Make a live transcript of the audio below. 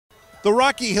The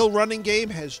Rocky Hill running game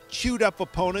has chewed up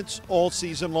opponents all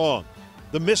season long.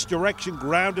 The misdirection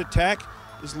ground attack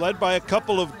is led by a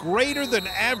couple of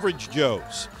greater-than-average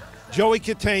Joes, Joey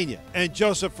Catania and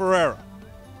Joseph Ferreira.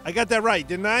 I got that right,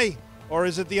 didn't I? Or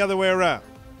is it the other way around?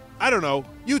 I don't know.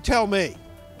 You tell me.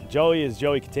 Joey is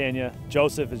Joey Catania.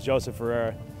 Joseph is Joseph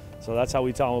Ferreira. So that's how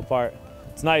we tell them apart.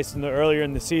 It's nice. Earlier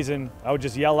in the season, I would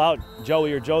just yell out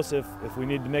Joey or Joseph if we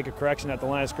needed to make a correction at the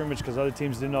line of scrimmage because other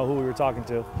teams didn't know who we were talking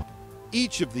to.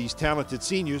 Each of these talented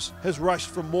seniors has rushed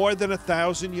for more than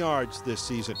 1,000 yards this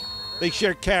season. They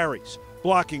share carries,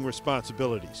 blocking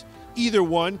responsibilities. Either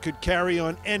one could carry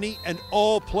on any and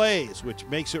all plays, which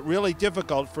makes it really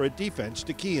difficult for a defense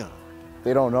to key on.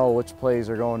 They don't know which plays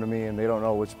are going to me and they don't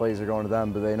know which plays are going to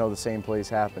them, but they know the same plays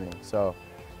happening. So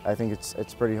I think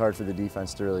it's pretty hard for the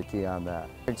defense to really key on that.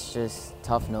 It's just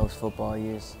tough-nosed football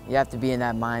years. You have to be in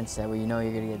that mindset where you know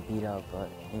you're going to get beat up, but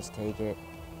you just take it,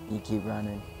 you keep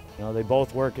running. You know, they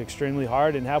both work extremely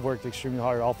hard and have worked extremely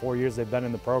hard all 4 years they've been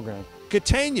in the program.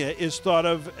 Catania is thought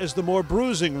of as the more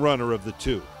bruising runner of the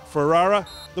two. Ferrara,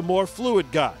 the more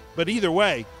fluid guy. But either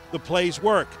way, the plays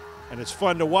work, and it's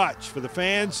fun to watch for the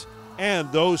fans and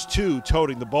those two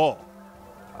toting the ball.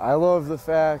 I love the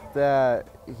fact that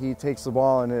he takes the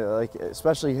ball and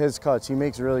especially his cuts, he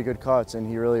makes really good cuts and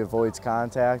he really avoids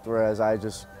contact, whereas I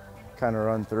just kind of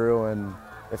run through, and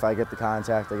if I get the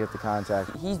contact, I get the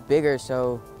contact. He's bigger,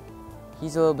 so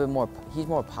he's a little bit more, he's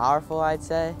more powerful, I'd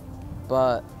say,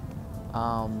 but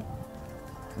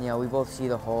you know, we both see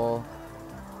the hole.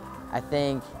 I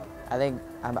think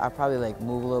I probably like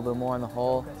move a little bit more in the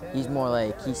hole. He's more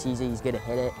like, he sees it, he's gonna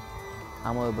hit it.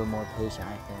 I'm a little bit more patient,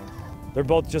 I think. They're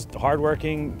both just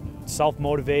hardworking,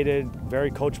 self-motivated,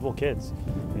 very coachable kids.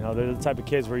 You know, they're the type of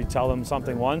kids where you tell them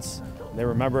something once, they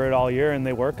remember it all year and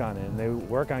they work on it, and they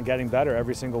work on getting better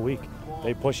every single week.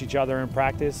 They push each other in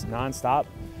practice nonstop,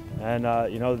 and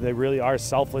you know, they really are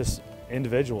selfless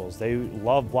individuals. They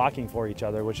love blocking for each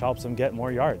other, which helps them get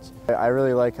more yards. I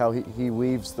really like how he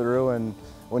weaves through, and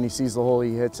when he sees the hole,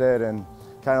 he hits it, and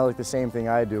kind of like the same thing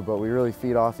I do, but we really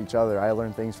feed off each other. I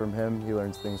learn things from him, he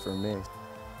learns things from me.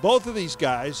 Both of these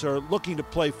guys are looking to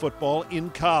play football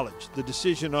in college. The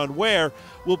decision on where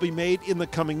will be made in the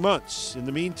coming months. In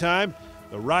the meantime,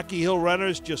 the Rocky Hill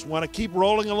Runners just want to keep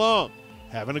rolling along,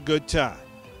 having a good time.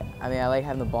 I mean, I like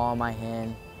having the ball in my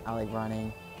hand. I like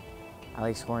running. I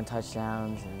like scoring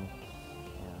touchdowns and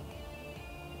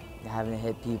you know, having to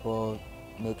hit people,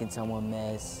 making someone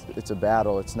miss. It's a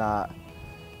battle.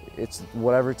 It's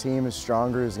whatever team is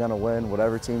stronger is going to win.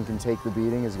 Whatever team can take the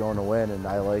beating is going to win. And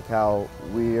I like how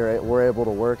we're able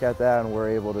to work at that, and we're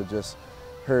able to just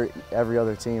hurt every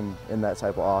other team in that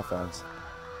type of offense.